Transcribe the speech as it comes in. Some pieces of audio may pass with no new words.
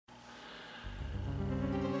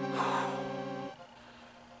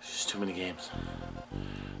too many games.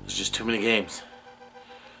 There's just too many games.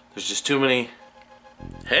 There's just too many.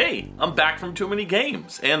 Hey, I'm back from Too Many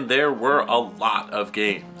Games, and there were a lot of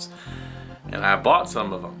games. And I bought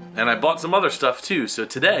some of them. And I bought some other stuff too. So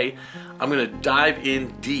today, I'm gonna dive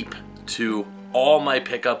in deep to all my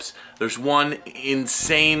pickups. There's one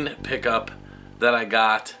insane pickup that I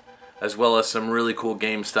got, as well as some really cool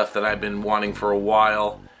game stuff that I've been wanting for a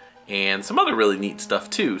while, and some other really neat stuff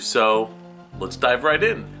too. So let's dive right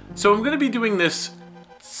in. So I'm gonna be doing this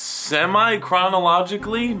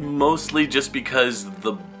semi-chronologically, mostly just because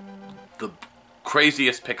the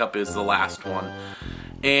craziest pickup is the last one.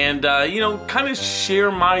 And, you know, kind of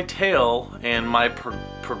share my tale and my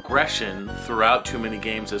progression throughout Too Many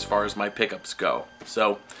Games as far as my pickups go.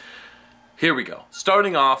 So, here we go.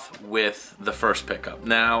 Starting off with the first pickup.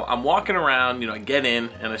 Now, I'm walking around, you know, I get in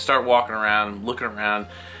and I start walking around, looking around,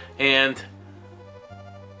 and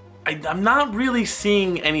I'm not really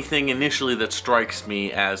seeing anything initially that strikes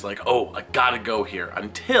me as like, oh, I gotta go here,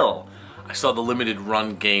 until I saw the Limited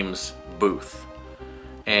Run Games booth.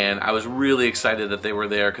 And I was really excited that they were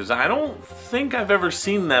there because I don't think I've ever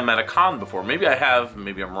seen them at a con before. Maybe I have,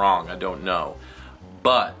 maybe I'm wrong, I don't know.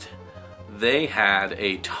 But they had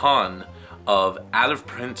a ton of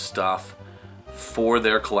out-of-print stuff for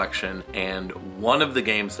their collection, and one of the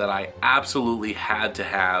games that I absolutely had to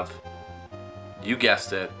have, you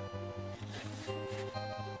guessed it,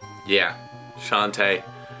 yeah, Shantae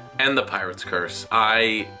and the Pirate's Curse.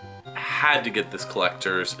 I had to get this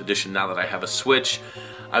collector's edition now that I have a Switch.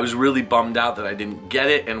 I was really bummed out that I didn't get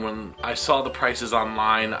it, and when I saw the prices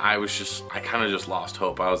online, I kind of just lost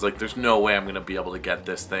hope. I was like, there's no way I'm going to be able to get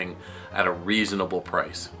this thing at a reasonable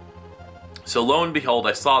price. So lo and behold,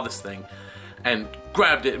 I saw this thing and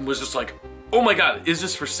grabbed it and was just like, oh my god, is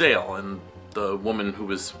this for sale? And the woman who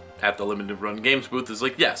was at the Limited Run Games booth is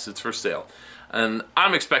like, yes, it's for sale. And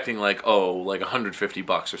I'm expecting like, oh, like 150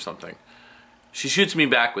 bucks or something. She shoots me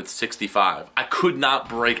back with 65. I could not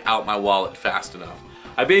break out my wallet fast enough.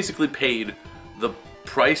 I basically paid the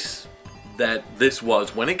price that this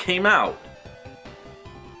was when it came out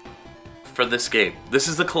for this game. This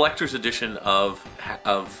is the collector's edition of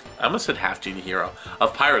I almost said Half Genie Hero,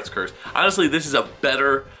 of Pirate's Curse. Honestly, this is a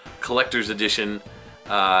better collector's edition.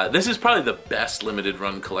 This is probably the best limited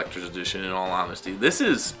run collector's edition, in all honesty.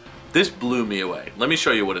 This blew me away. Let me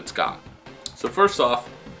show you what it's got. So first off,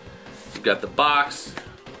 you've got the box.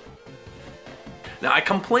 Now, I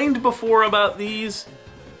complained before about these.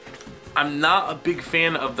 I'm not a big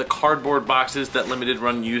fan of the cardboard boxes that Limited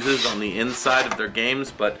Run uses on the inside of their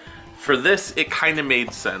games, but for this, it kind of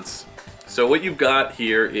made sense. So what you've got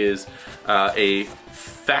here is a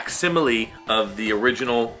facsimile of the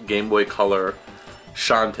original Game Boy Color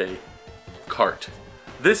Shantae cart.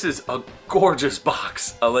 This is a gorgeous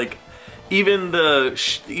box. Like, even the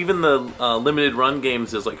Limited Run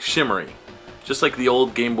games is like shimmery, just like the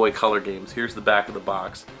old Game Boy Color games. Here's the back of the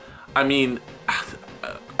box. I mean,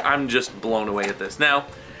 I'm just blown away at this. Now,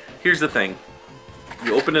 here's the thing.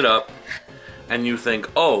 You open it up, and you think,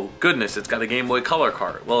 oh, goodness, it's got a Game Boy Color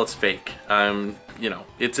cart. Well, it's fake. You know,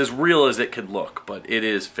 it's as real as it could look, but it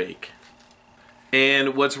is fake.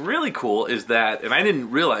 And what's really cool is that, and I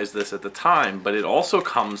didn't realize this at the time, but it also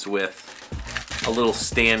comes with a little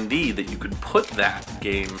standee that you could put that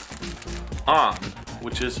game on,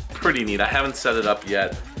 which is pretty neat. I haven't set it up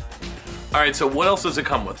yet. Alright, so what else does it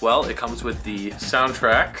come with? Well, it comes with the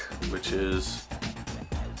soundtrack, which is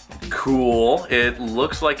cool. It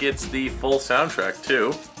looks like it's the full soundtrack,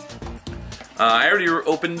 too. I already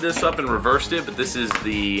opened this up and reversed it, but this is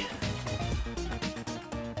the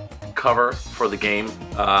cover for the game.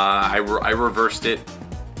 I reversed it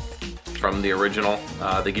from the original.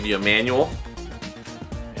 They give you a manual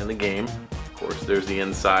and the game. Of course, there's the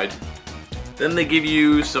inside. Then they give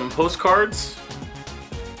you some postcards.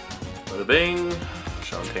 Bada bing,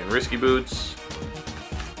 Shantae and Risky Boots,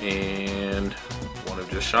 and one of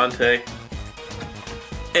just Shantae.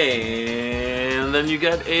 And then you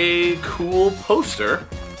get a cool poster,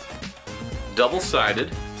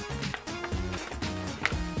 double-sided.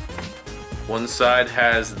 One side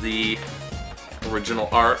has the original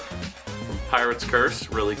art from Pirate's Curse,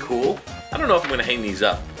 really cool. I don't know if I'm gonna hang these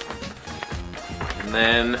up. And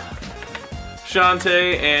then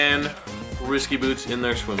Shantae and Risky Boots in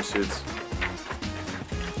their swimsuits.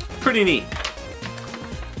 Pretty neat.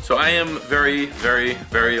 So I am very, very,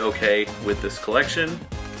 very okay with this collection,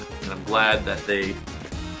 and I'm glad that they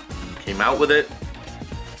came out with it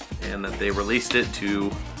and that they released it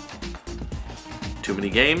to Too Many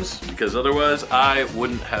Games, because otherwise I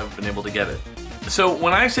wouldn't have been able to get it. So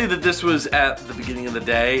when I say that this was at the beginning of the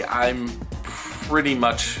day, I'm pretty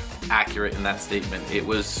much accurate in that statement. It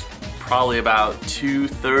was probably about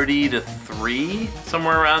 2:30 to 3,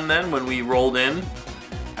 somewhere around then, when we rolled in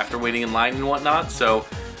after waiting in line and whatnot. So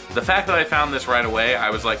the fact that I found this right away, I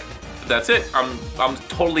was like, that's it. I'm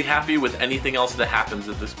totally happy with anything else that happens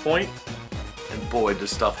at this point. And boy,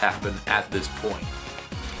 does stuff happen at this point.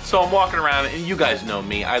 So I'm walking around, and you guys know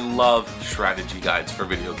me. I love strategy guides for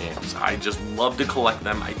video games. I just love to collect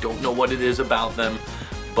them. I don't know what it is about them,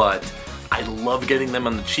 but I love getting them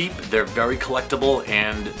on the cheap. They're very collectible,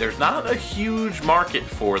 and there's not a huge market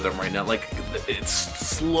for them right now. Like, it's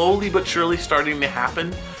slowly but surely starting to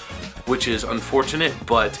happen, which is unfortunate,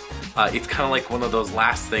 but it's kind of like one of those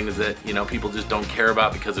last things that, you know, people just don't care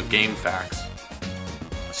about because of GameFAQs.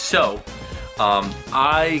 So,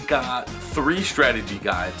 I got 3 strategy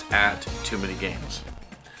guides at Too Many Games.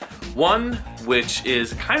 One, which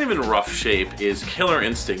is kind of in rough shape, is Killer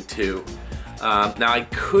Instinct 2. Now, I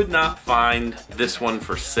could not find this one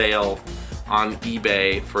for sale on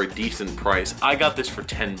eBay for a decent price. I got this for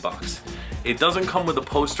 10 bucks. It doesn't come with a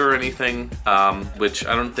poster or anything, which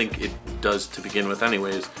I don't think it does to begin with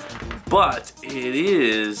anyways, but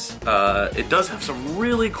it does have some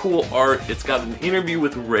really cool art. It's got an interview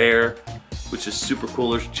with Rare, which is super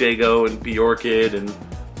cool. There's Jago and Bjorkid and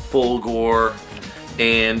Fulgore,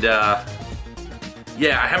 and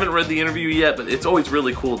yeah, I haven't read the interview yet, but it's always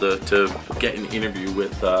really cool to get an interview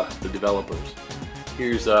with the developers.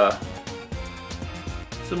 Here's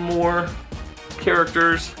some more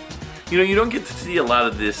characters. You know, you don't get to see a lot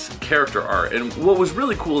of this character art, and what was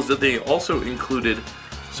really cool is that they also included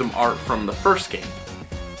some art from the first game,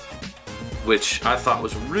 which I thought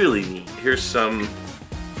was really neat. Here's some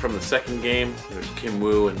from the second game. There's Kim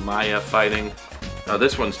Woo and Maya fighting. Now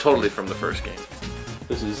this one's totally from the first game.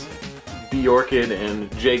 This is Bjorkid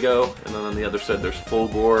and Jago, and then on the other side there's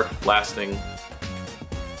Fulgore blasting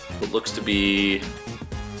what looks to be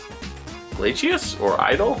Glacius or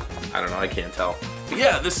Idol? I don't know, I can't tell. But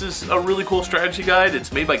yeah, this is a really cool strategy guide.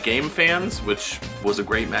 It's made by Game Fans, which was a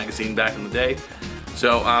great magazine back in the day.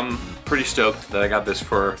 So I'm pretty stoked that I got this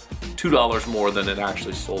for $2 more than it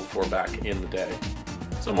actually sold for back in the day.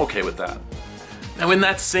 So I'm okay with that. Now in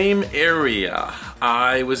that same area,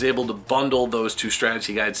 I was able to bundle those 2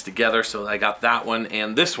 strategy guides together, so I got that one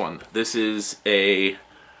and this one. This is a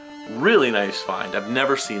really nice find. I've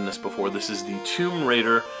never seen this before. This is the Tomb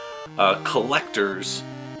Raider Collector's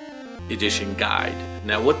Edition guide.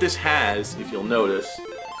 Now what this has, if you'll notice,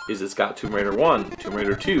 is it's got Tomb Raider 1, Tomb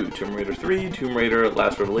Raider 2, Tomb Raider 3, Tomb Raider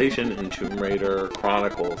Last Revelation, and Tomb Raider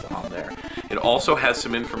Chronicles on there. It also has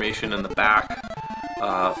some information in the back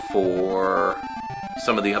for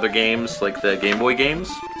some of the other games, like the Game Boy games.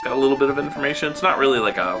 It's got a little bit of information. It's not really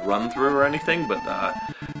like a run-through or anything, but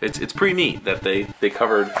it's pretty neat that they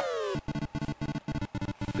covered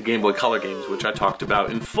the Game Boy Color games, which I talked about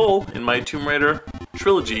in full in my Tomb Raider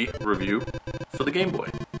Trilogy review for the Game Boy.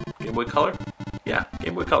 Game Boy Color? Yeah,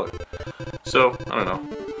 Game Boy Color. So, I don't know.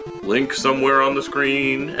 Link somewhere on the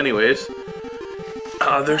screen. Anyways,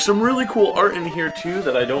 there's some really cool art in here too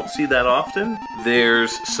that I don't see that often.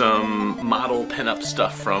 There's some model pinup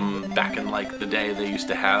stuff from back in like the day. They used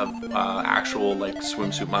to have actual like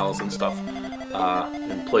swimsuit models and stuff,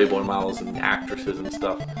 and Playboy models and actresses and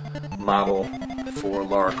stuff model for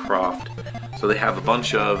Lara Croft. So they have a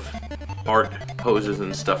bunch of art poses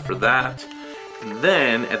and stuff for that. And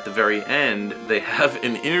then at the very end, they have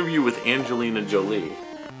an interview with Angelina Jolie,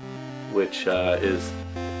 which is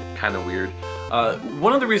kind of weird.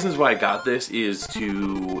 One of the reasons why I got this is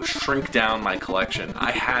to shrink down my collection.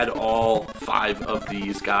 I had all 5 of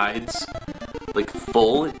these guides, like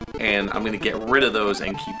full, and I'm going to get rid of those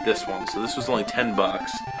and keep this one. So this was only 10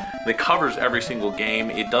 bucks. And it covers every single game.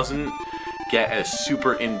 It doesn't get as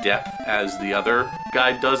super in-depth as the other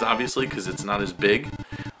guide does, obviously, because it's not as big.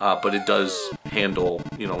 But it does handle,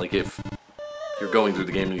 you know, like if you're going through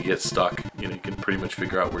the game and you get stuck, you know, you can pretty much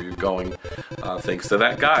figure out where you're going thanks to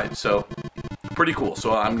that guide. So pretty cool.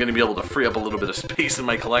 So I'm going to be able to free up a little bit of space in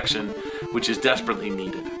my collection, which is desperately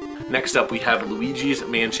needed. Next up, we have Luigi's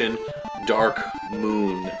Mansion Dark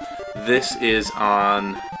Moon. This is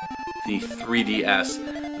on the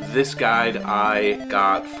 3DS. This guide I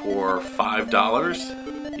got for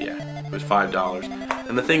 $5. Yeah, it was $5.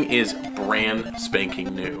 And the thing is brand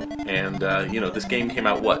spanking new. And, you know, this game came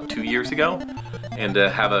out, what, 2 years ago? And to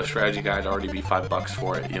have a strategy guide already be $5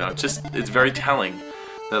 for it, you know, it's very telling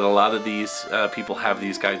that a lot of these people have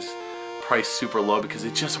these guides priced super low because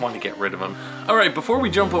they just want to get rid of them. Alright, before we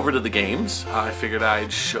jump over to the games, I figured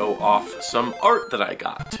I'd show off some art that I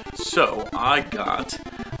got. So, I got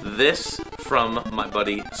this from my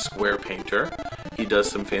buddy Square Painter. He does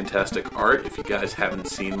some fantastic art. If you guys haven't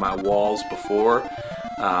seen my walls before,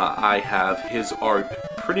 I have his art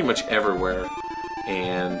pretty much everywhere,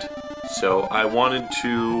 and so I wanted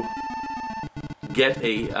to get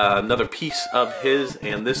another piece of his,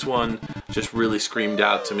 and this one just really screamed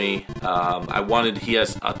out to me. He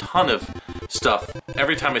has a ton of stuff.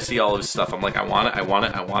 Every time I see all of his stuff, I'm like, I want it, I want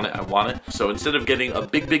it, I want it, I want it. So instead of getting a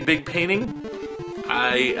big painting,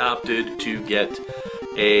 I opted to get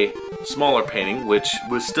a smaller painting, which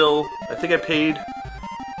was still, I think I paid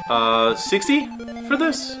 60 for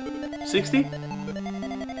this? 60?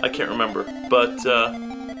 I can't remember, but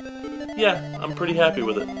yeah, I'm pretty happy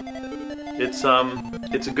with it. It's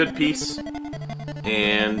a good piece,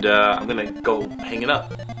 and I'm gonna go hang it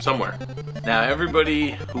up somewhere. Now,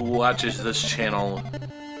 everybody who watches this channel,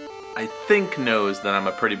 I think, knows that I'm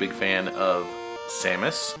a pretty big fan of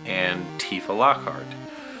Samus and Tifa Lockhart.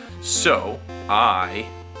 So I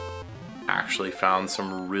actually found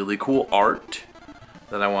some really cool art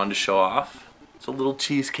that I wanted to show off. It's a little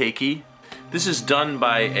cheesecakey. This is done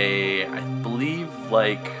by I believe,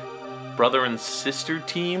 like, brother and sister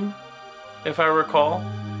team, if I recall.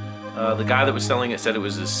 The guy that was selling it said it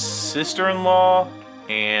was his sister-in-law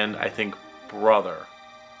and I think brother.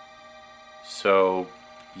 So,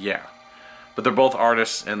 yeah. But they're both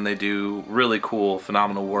artists and they do really cool,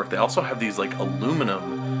 phenomenal work. They also have these like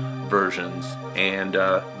aluminum versions, and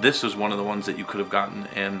this was one of the ones that you could have gotten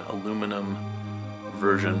an aluminum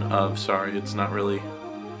version of. Sorry, it's not really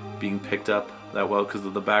being picked up that well because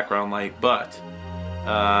of the background light, but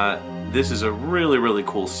this is a really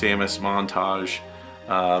cool Samus montage.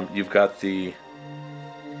 You've got the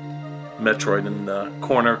Metroid in the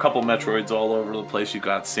corner, a couple Metroids all over the place. You've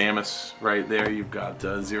got Samus right there, you've got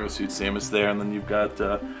Zero Suit Samus there, and then you've got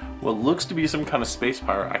what looks to be some kind of space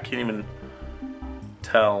pirate. I can't even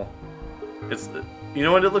tell. It's, you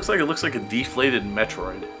know what it looks like? It looks like a deflated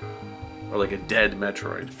Metroid, or like a dead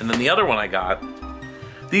Metroid. And then the other one I got,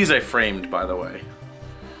 these I framed, by the way.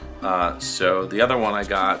 So the other one I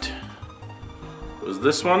got was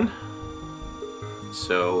this one.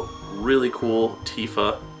 So really cool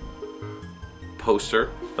Tifa poster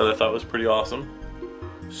that I thought was pretty awesome.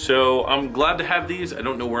 So I'm glad to have these. I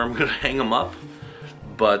don't know where I'm gonna hang them up,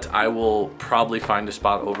 but I will probably find a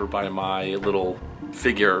spot over by my little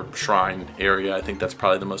figure shrine area. I think that's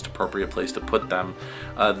probably the most appropriate place to put them.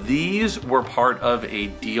 These were part of a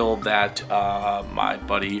deal that my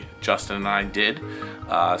buddy Justin and I did.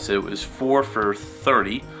 So it was 4 for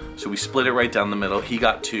 $30. So we split it right down the middle. He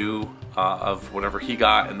got 2 of whatever he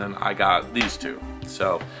got, and then I got these 2.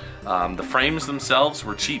 So the frames themselves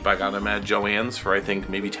were cheap. I got them at Joann's for I think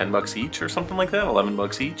maybe 10 bucks each or something like that, 11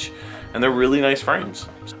 bucks each. And they're really nice frames.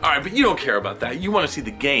 All right, but you don't care about that. You want to see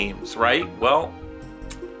the games, right? Well,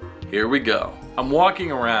 here we go. I'm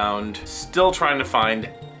walking around still trying to find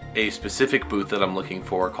a specific booth that I'm looking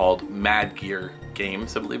for called Mad Gear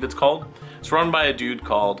Games, I believe it's called. It's run by a dude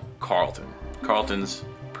called Carlton. Carlton's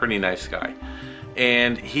a pretty nice guy.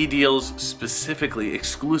 And he deals specifically,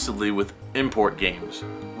 exclusively with import games.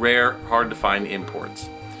 Rare, hard to find imports.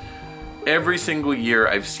 Every single year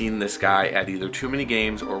I've seen this guy at either Too Many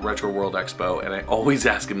Games or Retro World Expo, and I always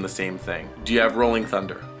ask him the same thing. Do you have Rolling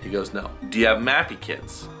Thunder? He goes, no. Do you have Mappy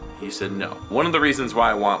Kids? He said no. One of the reasons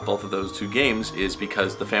why I want both of those 2 games is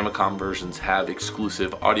because the Famicom versions have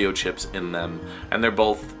exclusive audio chips in them, and they're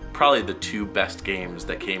both probably the 2 best games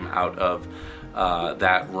that came out of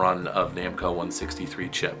that run of Namco 163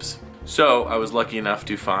 chips. So I was lucky enough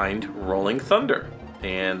to find Rolling Thunder,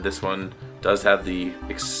 and this one does have the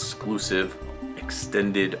exclusive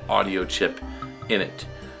extended audio chip in it.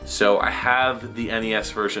 So I have the NES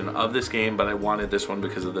version of this game, but I wanted this one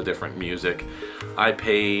because of the different music. I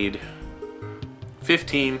paid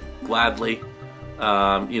 $15 gladly.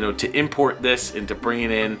 You know, to import this and to bring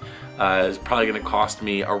it in is probably going to cost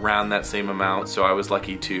me around that same amount. So I was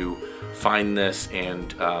lucky to find this,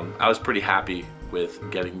 and I was pretty happy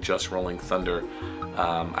with getting just Rolling Thunder.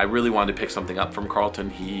 I really wanted to pick something up from Carlton.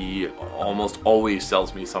 He almost always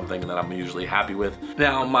sells me something that I'm usually happy with.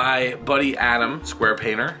 Now, my buddy Adam, Square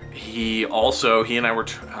Painter, he and I were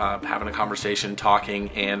having a conversation talking,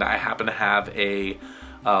 and I happen to have a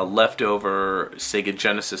leftover Sega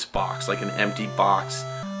Genesis box, like an empty box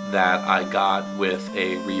that I got with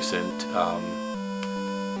a recent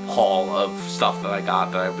haul of stuff that I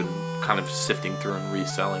got that I've been kind of sifting through and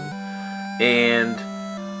reselling. And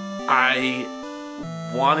I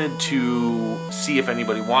wanted to see if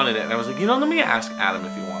anybody wanted it, and I was like, you know, let me ask Adam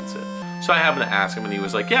if he wants it. So I happened to ask him, and he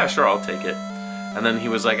was like, yeah, sure, I'll take it. And then he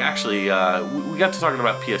was like, actually, we got to talking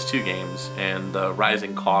about PS2 games and the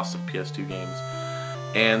rising cost of PS2 games.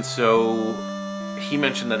 And so he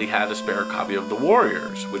mentioned that he had a spare copy of The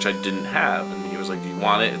Warriors, which I didn't have, and he was like, do you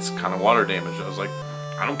want it? It's kind of water damaged. I was like,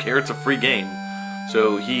 I don't care, it's a free game.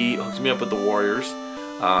 So he hooks me up with the Warriors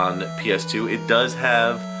on PS2. It does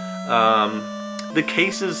have, the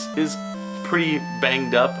case is pretty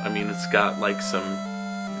banged up. I mean, it's got like some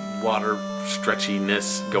water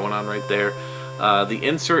stretchiness going on right there. The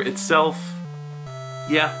insert itself,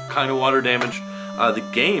 yeah, kind of water damaged. The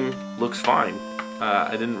game looks fine.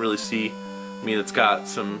 I didn't really see, I mean, it's got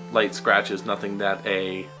some light scratches, nothing that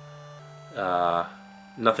a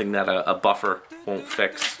buffer won't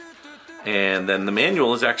fix. And then the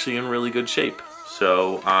manual is actually in really good shape.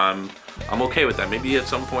 So I'm okay with that. Maybe at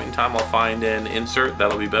some point in time I'll find an insert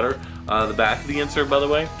that'll be better. The back of the insert, by the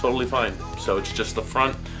way, totally fine. So it's just the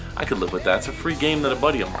front. I could live with that. It's a free game that a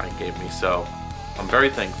buddy of mine gave me, so I'm very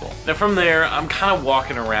thankful. Now from there, I'm kind of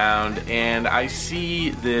walking around and I see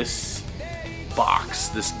this box,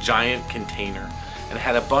 this giant container, and it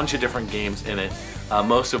had a bunch of different games in it,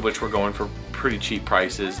 most of which were going for pretty cheap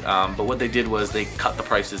prices. But what they did was they cut the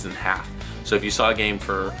prices in half. So if you saw a game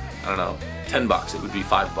for, I don't know, 10 bucks, it would be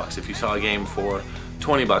 5 bucks. If you saw a game for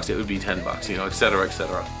 20 bucks, it would be 10 bucks, you know, etc.,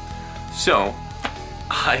 etc. So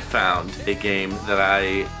I found a game that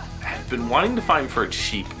I have been wanting to find for a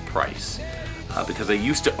cheap price, because I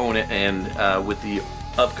used to own it, and with the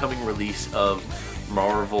upcoming release of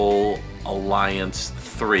Marvel Alliance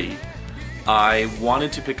 3, I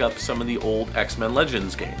wanted to pick up some of the old X-Men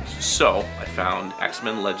Legends games. So I found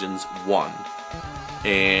X-Men Legends 1,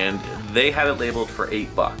 and they had it labeled for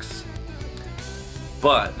 8 bucks.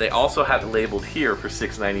 But they also had it labeled here for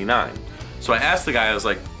 $6.99. So I asked the guy, I was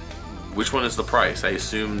like, which one is the price? I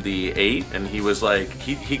assumed the 8, and he was like,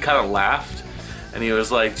 he kind of laughed, and he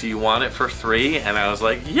was like, do you want it for 3? And I was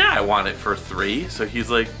like, yeah, I want it for 3. So he's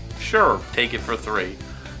like, sure, take it for 3.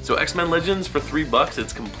 So X-Men Legends for 3 bucks,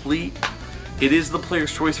 it's complete. It is the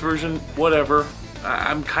player's choice version, whatever.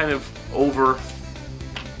 I'm kind of over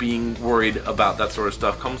being worried about that sort of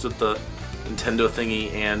stuff. Comes with the Nintendo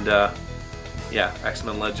thingy, and yeah,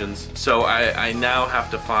 X-Men Legends. So I now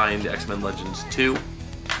have to find X-Men Legends 2.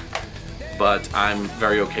 But I'm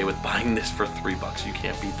very okay with buying this for 3 bucks. You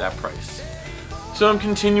can't beat that price. So I'm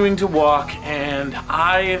continuing to walk, and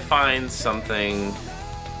I find something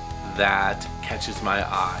that catches my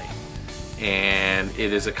eye. And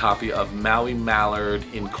it is a copy of Maui Mallard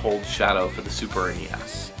in Cold Shadow for the Super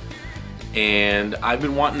NES. And I've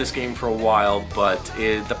been wanting this game for a while, but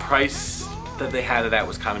the price that they had it at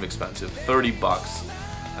was kind of expensive, 30 bucks.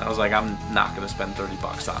 And I was like, I'm not gonna spend 30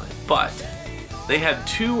 bucks on it. But they had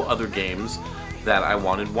 2 other games that I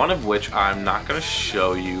wanted, one of which I'm not going to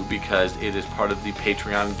show you because it is part of the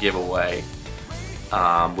Patreon giveaway,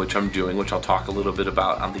 which I'm doing, which I'll talk a little bit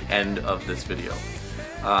about on the end of this video.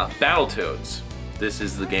 Battletoads. This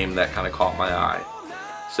is the game that kind of caught my eye.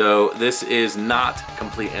 So this is not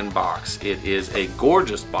complete in box. It is a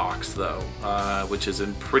gorgeous box though, which is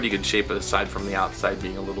in pretty good shape aside from the outside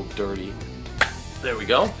being a little dirty. There we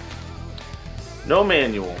go. No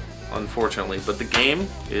manual, unfortunately, but the game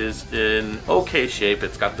is in okay shape.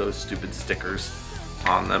 It's got those stupid stickers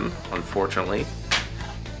on them, unfortunately.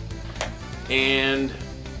 And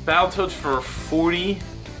Battletoads for 40.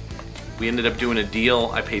 We ended up doing a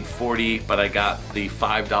deal. I paid 40, but I got the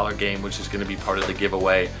 $5 game, which is going to be part of the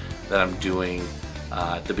giveaway that I'm doing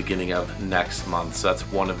at the beginning of next month. So that's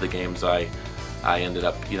one of the games I ended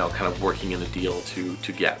up, you know, kind of working in a deal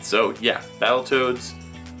to get. So yeah, Battletoads,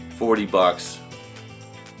 40 bucks.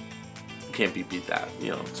 Can't beat that.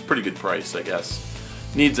 You know, it's a pretty good price, I guess.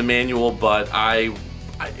 Needs a manual, but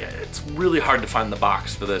it's really hard to find the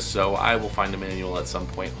box for this, so I will find a manual at some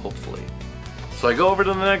point, hopefully. So I go over to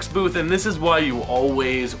the next booth, and this is why you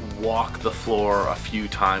always walk the floor a few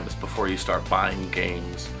times before you start buying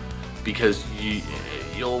games, because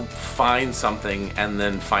you'll find something and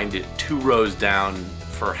then find it 2 rows down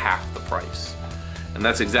for half the price. And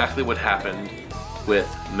that's exactly what happened with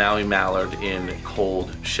Maui Mallard in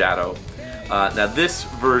Cold Shadow. Now this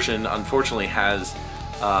version unfortunately has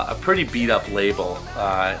a pretty beat up label,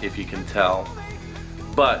 if you can tell,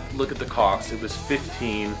 but look at the cost. It was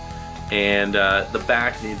 $15, and the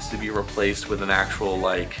back needs to be replaced with an actual,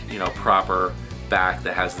 like, you know, proper back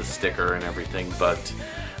that has the sticker and everything. But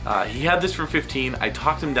he had this for $15. I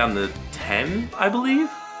talked him down to $10, I believe.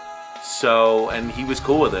 So, and he was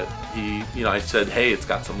cool with it. You know, I said, hey, it's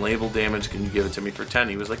got some label damage, can you give it to me for 10?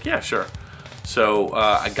 He was like, yeah, sure. So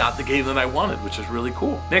I got the game that I wanted, which is really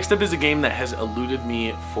cool. Next up is a game that has eluded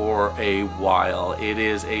me for a while. It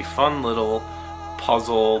is a fun little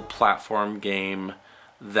puzzle platform game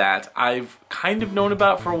that I've kind of known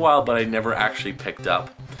about for a while, but I never actually picked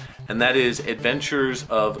up. And that is Adventures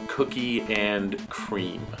of Cookie and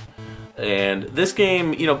Cream. And this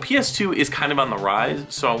game, you know, PS2 is kind of on the rise,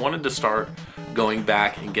 so I wanted to start going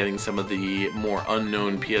back and getting some of the more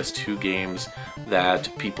unknown PS2 games that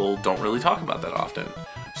people don't really talk about that often.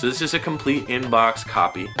 So this is a complete in-box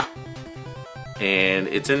copy, and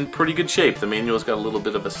it's in pretty good shape. The manual's got a little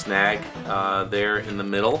bit of a snag there in the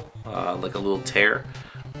middle, like a little tear,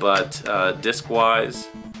 but disc-wise,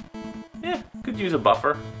 yeah, could use a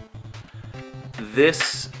buffer.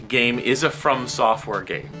 This game is a From Software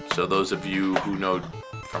game, so those of you who know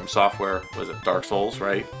From Software, was it Dark Souls,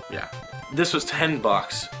 right? Yeah. This was $10,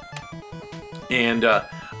 and I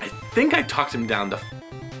think I talked him down to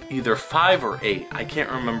either 5 or 8. I can't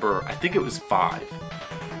remember. I think it was 5.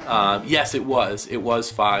 Yes, it was. It was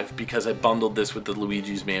 5 because I bundled this with the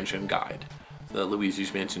Luigi's Mansion guide, the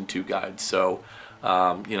Luigi's Mansion 2 guide. So,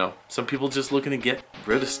 you know, some people just looking to get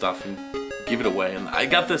rid of stuff and give it away. And I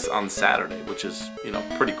got this on Saturday, which is, you know,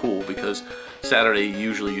 pretty cool because Saturday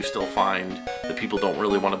usually you still find that people don't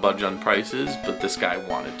really want to budge on prices, but this guy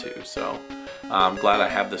wanted to. So I'm glad I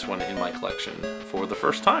have this one in my collection for the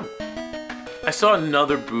first time. I saw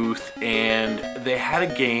another booth and they had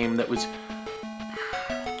a game that was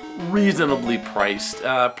reasonably priced,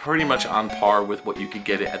 pretty much on par with what you could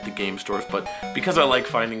get it at the game stores, but because I like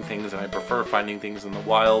finding things and I prefer finding things in the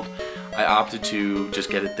wild, I opted to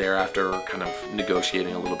just get it there after kind of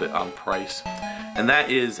negotiating a little bit on price. And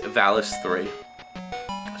that is Valis 3.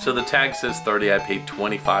 So the tag says 30, I paid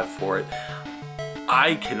 25 for it.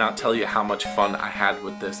 I cannot tell you how much fun I had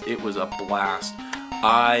with this. It was a blast.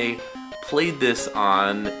 I played this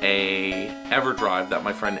on a EverDrive that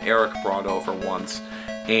my friend Eric brought over once,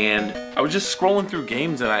 and I was just scrolling through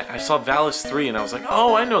games and I saw Valis 3 and I was like,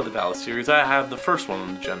 oh, I know the Valis series. I have the first one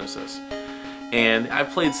on the Genesis. And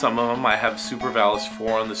I've played some of them. I have Super Valis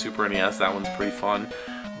 4 on the Super NES. That one's pretty fun.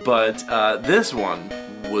 But this one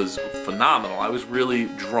was phenomenal. I was really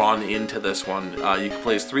drawn into this one. You can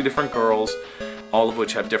play as 3 different girls, all of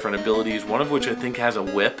which have different abilities, one of which I think has a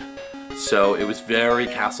whip. So it was very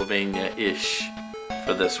Castlevania-ish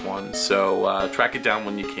for this one. So track it down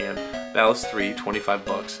when you can. Valis 3,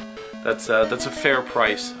 $25. That's a fair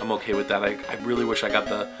price. I'm okay with that. I really wish I got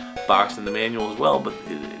the box and the manual as well, but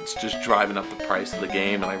it's just driving up the price of the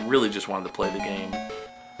game, and I really just wanted to play the game.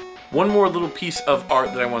 One more little piece of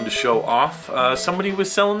art that I wanted to show off. Somebody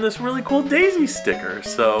was selling this really cool Daisy sticker,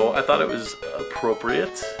 so I thought it was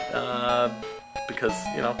appropriate because,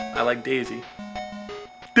 you know, I like Daisy.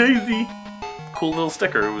 Daisy! Cool little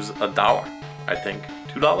sticker. It was $1, I think.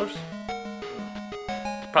 $2?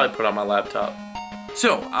 Probably put on my laptop.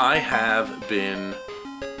 So I have been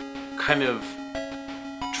kind of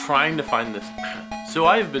trying to find this. So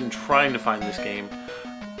I have been trying to find this game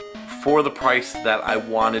for the price that I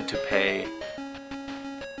wanted to pay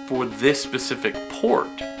for this specific port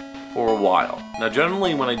for a while. Now,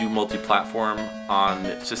 generally when I do multi-platform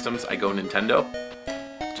on systems, I go Nintendo.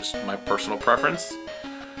 Just my personal preference.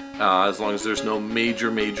 As long as there's no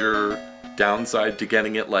major downside to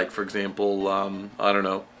getting it, like for example, I don't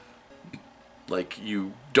know, like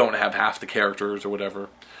you don't have half the characters or whatever.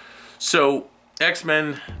 So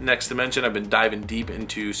X-Men Next Dimension, I've been diving deep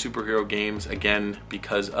into superhero games again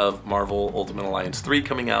because of Marvel Ultimate Alliance 3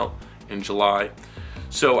 coming out in July.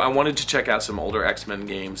 So I wanted to check out some older X-Men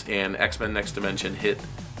games, and X-Men Next Dimension hit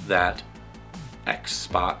that X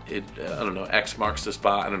spot. I don't know, X marks the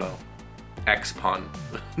spot, I don't know, X pun.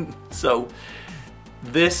 So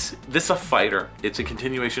this a fighter. It's a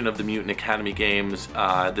continuation of the Mutant Academy games.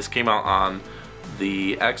 This came out on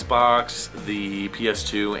the Xbox, the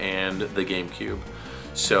PS2, and the GameCube.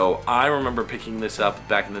 So I remember picking this up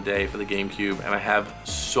back in the day for the GameCube, and I have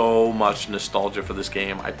so much nostalgia for this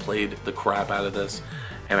game. I played the crap out of this,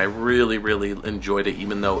 and I really enjoyed it,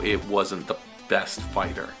 even though it wasn't the best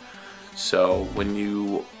fighter. So when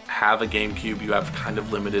you have a GameCube, you have kind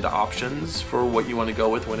of limited options for what you want to go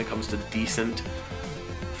with when it comes to decent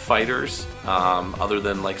fighters, other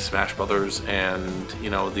than like Smash Brothers and, you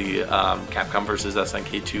know, the Capcom vs.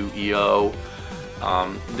 SNK 2 EO.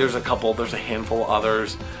 There's a handful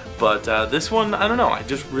others, but this one, I don't know, I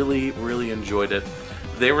just really enjoyed it.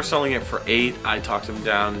 They were selling it for $8. I talked them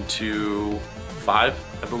down to $5,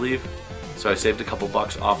 I believe. So I saved a couple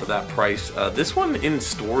bucks off of that price. This one in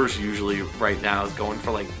stores usually right now is going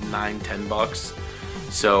for like $9-10.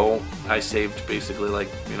 So I saved basically like,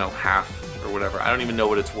 you know, half or whatever. I don't even know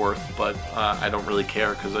what it's worth, but I don't really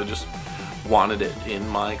care because I just wanted it in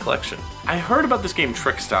my collection. I heard about this game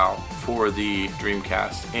Trickstyle for the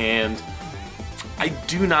Dreamcast, and I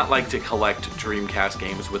do not like to collect Dreamcast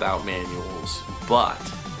games without manuals, but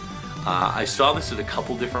I saw this at a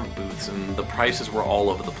couple different booths and the prices were all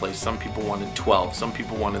over the place. Some people wanted 12, some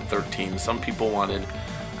people wanted 13, some people wanted,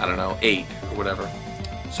 I don't know, 8 or whatever.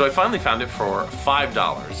 So I finally found it for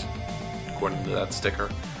 $5, according to that sticker.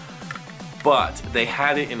 But they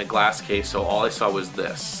had it in a glass case, so all I saw was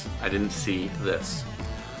this. I didn't see this.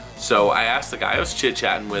 So I asked the guy, I was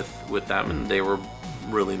chit-chatting with them, and they were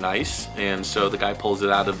really nice. And so the guy pulls it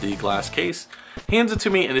out of the glass case, hands it to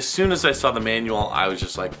me, and as soon as I saw the manual, I was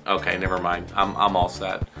just like, okay, never mind, I'm all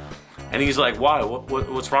set. And he's like, why?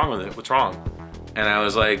 What's wrong with it? What's wrong? And I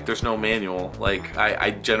was like, there's no manual. Like,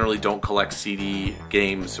 I generally don't collect CD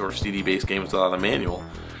games or CD-based games without a manual.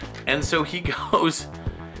 And so he goes,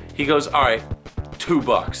 all right,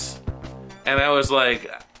 $2. And I was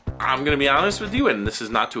like, I'm gonna be honest with you, and this is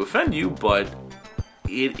not to offend you, but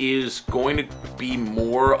it is going to be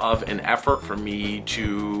more of an effort for me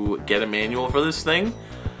to get a manual for this thing.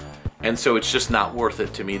 And so it's just not worth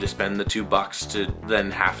it to me to spend the $2 to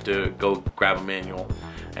then have to go grab a manual.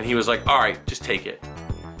 And he was like, all right, just take it.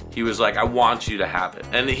 He was like, I want you to have it.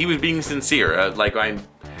 And he was being sincere. Like,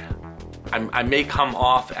 I may come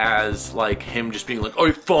off as like him just being like,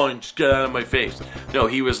 oh, fine, just get out of my face. No,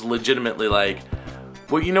 he was legitimately like,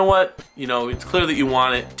 well, you know what? You know, it's clear that you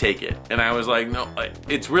want it, take it. And I was like, no,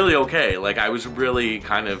 it's really okay. Like, I was really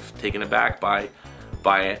kind of taken aback by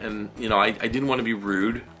it. And, you know, I didn't want to be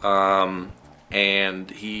rude.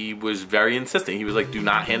 And he was very insistent. He was like, do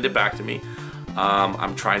not hand it back to me.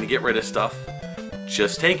 I'm trying to get rid of stuff.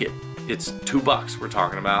 Just take it. It's $2 we're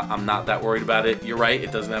talking about. I'm not that worried about it. You're right,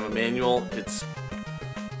 it doesn't have a manual.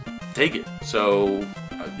 Take it. So,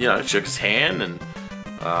 you know, I shook his hand, and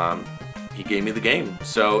he gave me the game.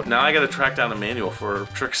 So now I gotta track down a manual for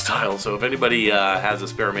Trick Style. So if anybody has a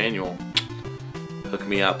spare manual, hook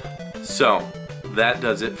me up. So that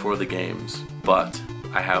does it for the games. But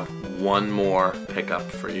I have one more pickup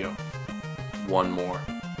for you. One more.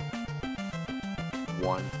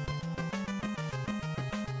 One.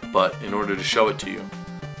 But in order to show it to you,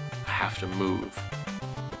 I have to move.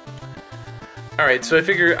 Alright, so I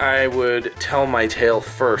figured I would tell my tale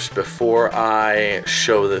first before I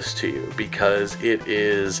show this to you, because it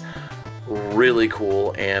is really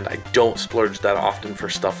cool, and I don't splurge that often for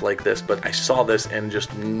stuff like this, but I saw this and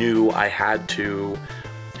just knew I had to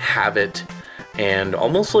have it and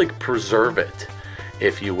almost like preserve it,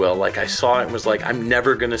 if you will. Like, I saw it and was like, I'm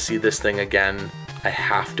never gonna see this thing again. I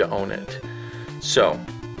have to own it. So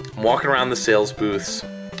I'm walking around the sales booths,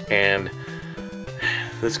 and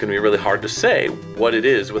this is going to be really hard to say what it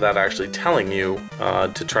is without actually telling you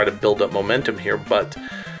to try to build up momentum here, but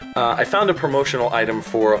I found a promotional item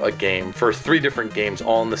for a game, for 3 different games,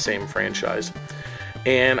 all in the same franchise.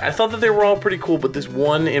 And I thought that they were all pretty cool, but this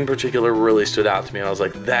one in particular really stood out to me, and I was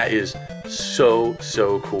like, that is so,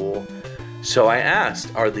 so cool. So I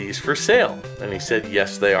asked, are these for sale? And he said,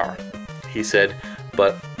 yes, they are. He said,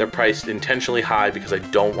 but they're priced intentionally high because I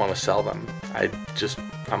don't want to sell them.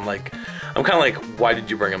 I'm kind of like, why did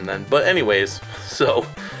you bring them then? But anyways, so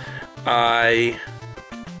I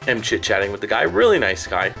am chit-chatting with the guy, really nice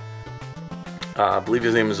guy. I believe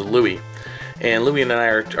his name is Louis. And Louis and I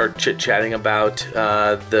are chit-chatting about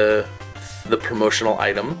the promotional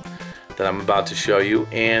item that I'm about to show you.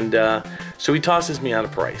 And so he tosses me out a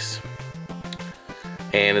price.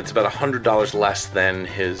 And it's about $100 less than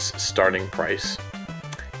his starting price.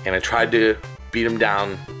 And I tried to beat him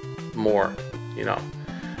down more, you know.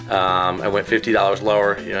 I went $50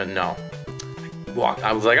 lower, you know, no.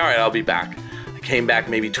 I was like, all right, I'll be back. I came back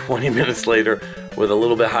maybe 20 minutes later with a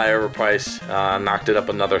little bit higher of a price, knocked it up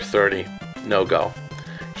another 30, no go.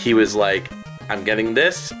 He was like, I'm getting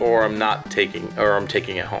this, or I'm taking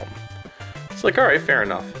it home. It's like, all right, fair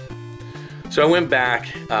enough. So I went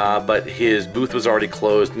back, but his booth was already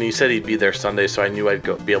closed, and he said he'd be there Sunday, so I knew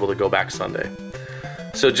I'd be able to go back Sunday.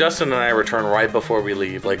 So Justin and I return right before we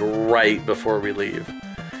leave, like right before we leave.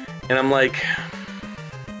 And I'm like,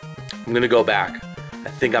 I'm gonna go back. I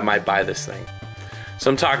think I might buy this thing.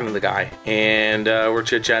 So I'm talking to the guy, and we're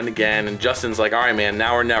chit-chatting again, and Justin's like, all right, man,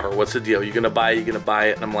 now or never. What's the deal? You gonna buy it? You gonna buy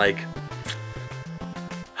it? And I'm like,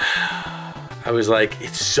 I was like,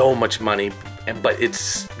 it's so much money, but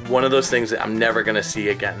it's one of those things that I'm never gonna see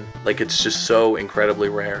again. Like, it's just so incredibly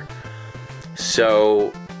rare.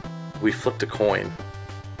 So we flipped a coin.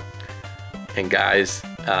 And guys,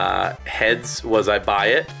 heads was I buy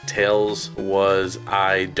it, tails was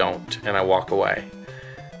I don't, and I walk away.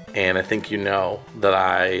 And I think you know that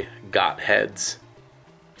I got heads.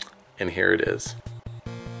 And here it is.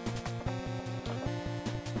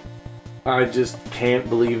 I just can't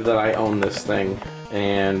believe that I own this thing.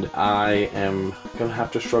 And I am gonna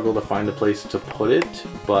have to struggle to find a place to put it,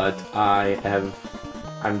 but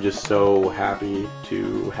I'm just so happy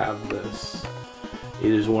to have this.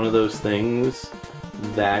 It is one of those things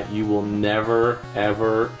that you will never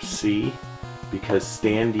ever see, because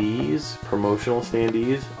standees, promotional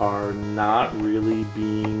standees, are not really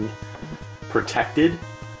being protected.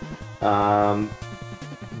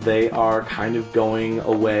 They are kind of going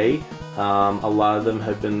away. A lot of them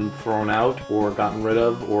have been thrown out or gotten rid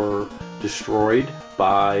of or destroyed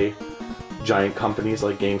by giant companies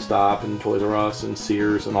like GameStop and Toys R Us and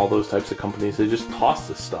Sears and all those types of companies. They just toss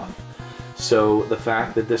this stuff. So the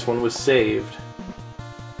fact that this one was saved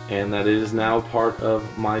and that it is now part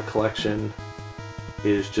of my collection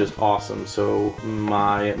is just awesome. So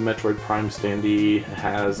my Metroid Prime standee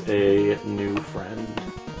has a new friend.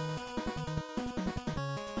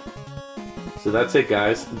 So that's it,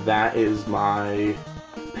 guys. That is my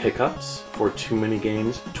pickups for Too Many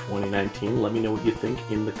Games 2019. Let me know what you think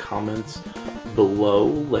in the comments below.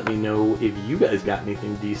 Let me know if you guys got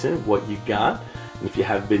anything decent, what you got. And if you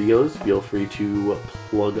have videos, feel free to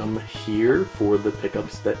plug them here for the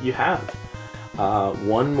pickups that you have.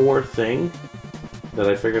 One more thing that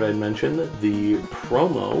I figured I'd mention, the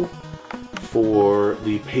promo for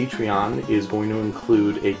the Patreon is going to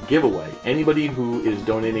include a giveaway. Anybody who is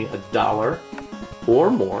donating $1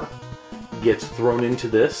 or more gets thrown into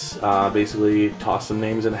this. Basically, toss some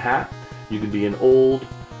names in a hat. You could be an old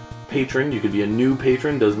patron, you could be a new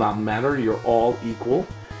patron, does not matter, you're all equal.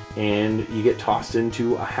 And you get tossed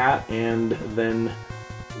into a hat, and then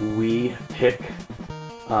we pick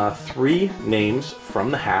 3 names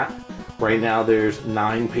from the hat. Right now there's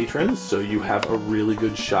 9 patrons, so you have a really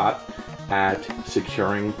good shot at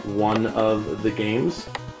securing one of the games.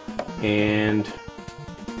 And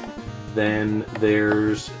then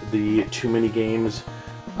there's the Too Many Games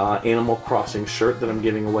Animal Crossing shirt that I'm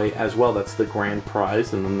giving away as well. That's the grand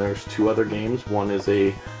prize. And then there's 2 other games. One is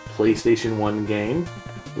a PlayStation 1 game,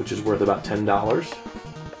 which is worth about $10.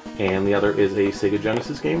 And the other is a Sega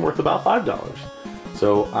Genesis game worth about $5.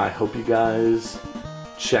 So I hope you guys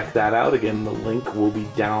check that out. Again, the link will be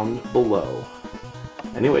down below.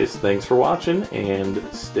 Anyways, thanks for watching, and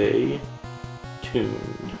stay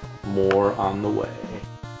tuned. More on the way.